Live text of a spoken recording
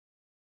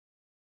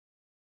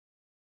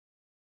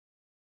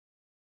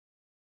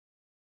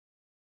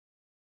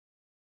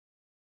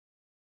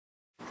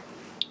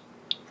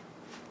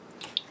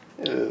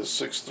It is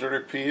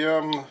 6:30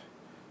 p.m.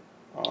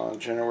 on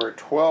January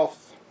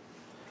 12th.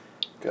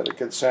 Got a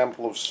good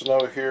sample of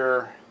snow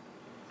here.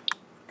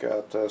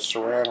 Got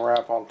saran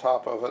wrap on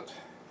top of it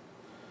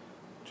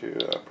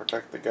to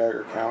protect the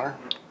Geiger counter.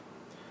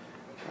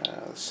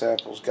 The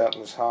sample's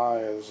gotten as high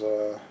as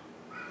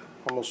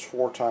almost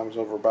 4 times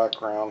over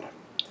background.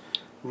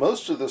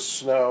 Most of the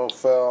snow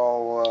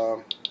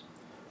fell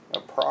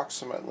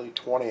approximately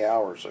 20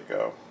 hours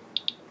ago.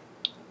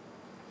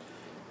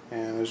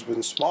 And there's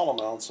been small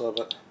amounts of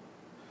it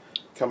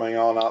coming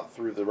on out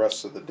through the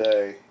rest of the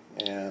day,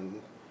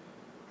 and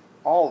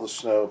all the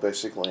snow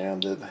basically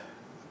ended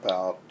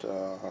about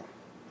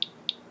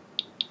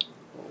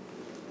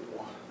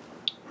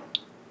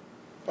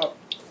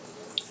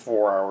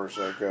 4 hours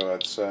ago,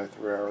 I'd say,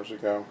 3 hours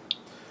ago.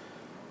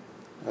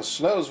 Now,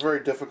 snow is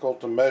very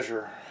difficult to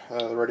measure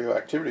the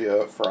radioactivity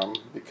of it from,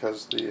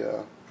 because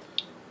the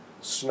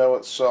snow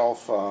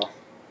itself, the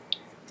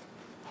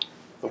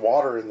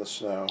water in the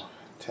snow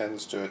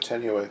tends to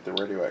attenuate the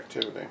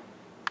radioactivity.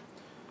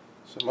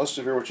 So most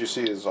of here what you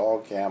see is all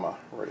gamma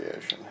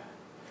radiation.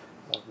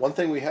 One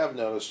thing we have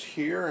noticed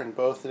here, in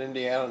both in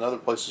Indiana and other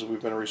places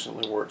we've been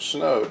recently where it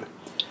snowed,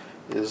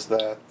 is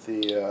that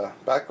the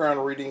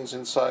background readings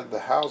inside the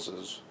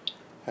houses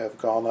have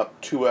gone up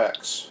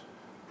 2x